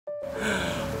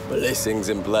Blessings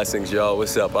and blessings, y'all.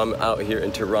 What's up? I'm out here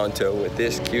in Toronto with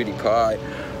this cutie pie,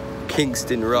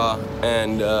 Kingston Raw,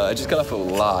 and I just got off of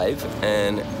live,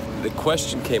 and the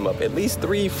question came up at least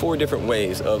 3-4 different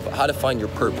ways of how to find your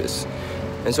purpose.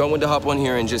 And so I wanted to hop on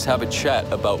here and just have a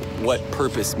chat about what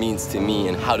purpose means to me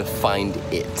and how to find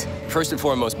it. First and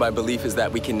foremost, my belief is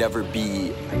that we can never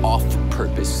be off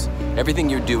purpose. Everything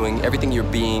you're doing, everything you're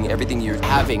being, everything you're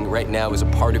having right now is a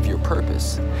part of your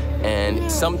purpose.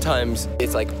 And sometimes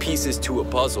it's like pieces to a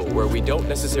puzzle where we don't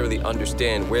necessarily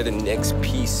understand where the next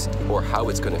piece or how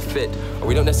it's gonna fit, or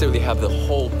we don't necessarily have the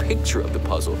whole picture of the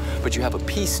puzzle, but you have a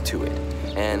piece to it.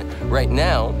 And right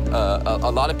now,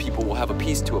 a lot of people will have a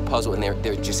piece to a puzzle and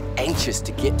they're just anxious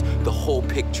to get the whole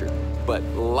picture. But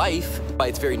life, by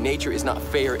its very nature, is not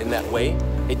fair in that way.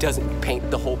 It doesn't paint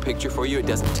the whole picture for you. It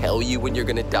doesn't tell you when you're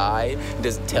gonna die. It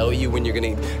doesn't tell you when you're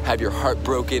gonna have your heart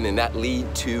broken and that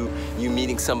lead to you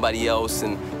meeting somebody else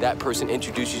and that person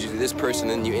introduces you to this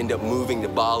person and you end up moving to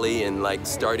Bali and like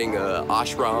starting a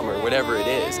ashram or whatever it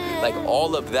is. Like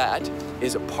all of that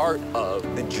is a part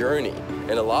of the journey.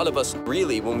 And a lot of us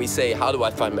really, when we say, how do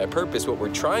I find my purpose, what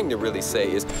we're trying to really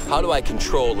say is, how do I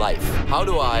control life? How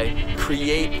do I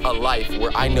create a life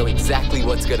where I know exactly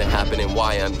what's gonna happen and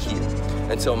why I'm here?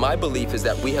 And so my belief is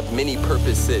that we have many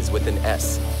purposes with an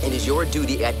S. It is your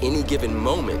duty at any given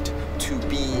moment to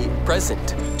be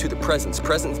present to the presence,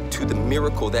 present to the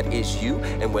miracle that is you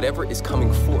and whatever is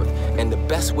coming forth. And the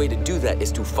best way to do that is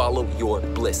to follow your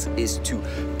bliss, is to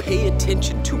pay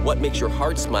attention to what makes your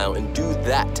heart smile and do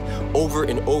that over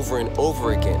and over and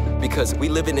over again. Because we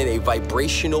live in a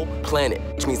vibrational planet,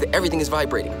 which means that everything is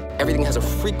vibrating. Everything has a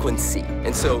frequency.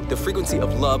 And so the frequency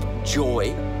of love,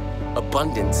 joy,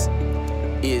 abundance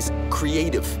is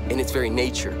creative in its very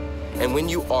nature. And when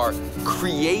you are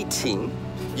creating,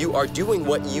 you are doing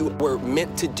what you were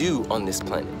meant to do on this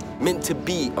planet, meant to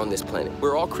be on this planet.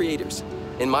 We're all creators.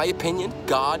 In my opinion,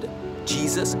 God,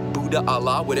 Jesus, Buddha,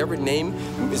 Allah, whatever name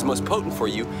is most potent for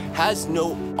you, has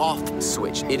no off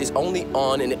switch. It is only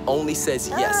on and it only says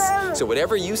yes. So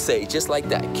whatever you say, just like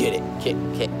that, get it,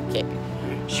 get.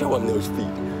 Show him those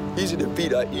feet. These are the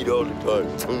feet I eat all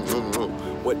the time.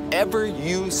 Whatever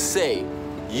you say,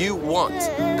 you want,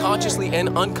 consciously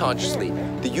and unconsciously,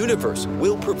 the universe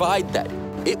will provide that.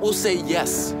 It will say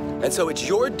yes. And so it's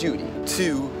your duty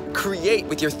to create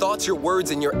with your thoughts, your words,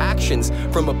 and your actions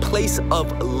from a place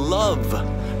of love,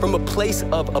 from a place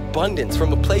of abundance,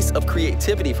 from a place of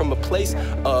creativity, from a place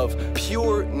of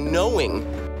pure knowing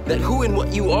that who and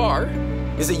what you are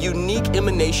is a unique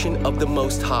emanation of the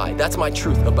Most High. That's my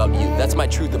truth about you. That's my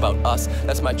truth about us.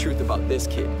 That's my truth about this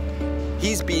kid.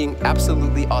 He's being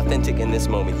absolutely authentic in this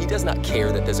moment. He does not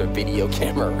care that there's a video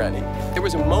camera running. There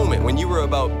was a moment when you were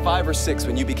about 5 or 6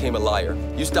 when you became a liar.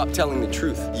 You stopped telling the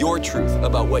truth, your truth,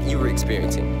 about what you were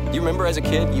experiencing. You remember as a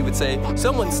kid, you would say,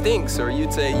 someone stinks, or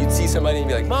you'd see somebody and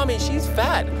be like, Mommy, she's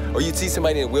fat. Or you'd see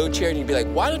somebody in a wheelchair and you'd be like,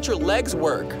 why don't your legs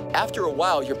work? After a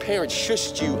while, your parents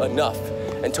shushed you enough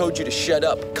and told you to shut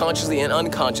up, consciously and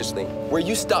unconsciously, where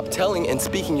you stopped telling and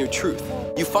speaking your truth.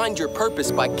 You find your purpose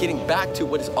by getting back to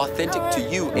what is authentic to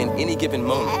you in any given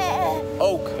moment.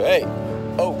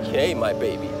 Okay, my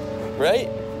baby, right?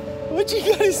 What you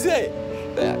gotta say?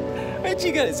 What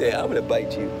you gotta say? I'm gonna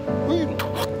bite you.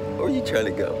 Where are you trying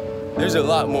to go? There's a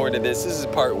lot more to this. This is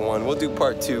part 1. We'll do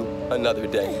part 2 another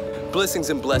day. Blessings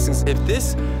and blessings. If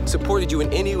this supported you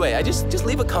in any way, I just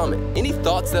leave a comment. Any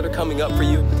thoughts that are coming up for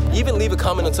you, even leave a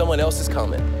comment on someone else's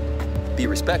comment. Be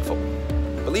respectful.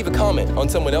 But leave a comment on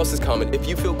someone else's comment if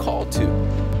you feel called to.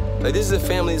 Like, this is a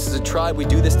family, this is a tribe, we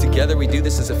do this together, we do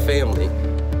this as a family.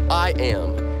 I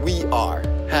am, we are,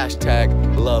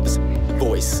 #love's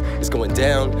voice. It's going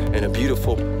down in a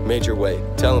beautiful, major way.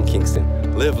 Tell them,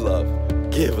 Kingston, live love,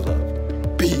 give love.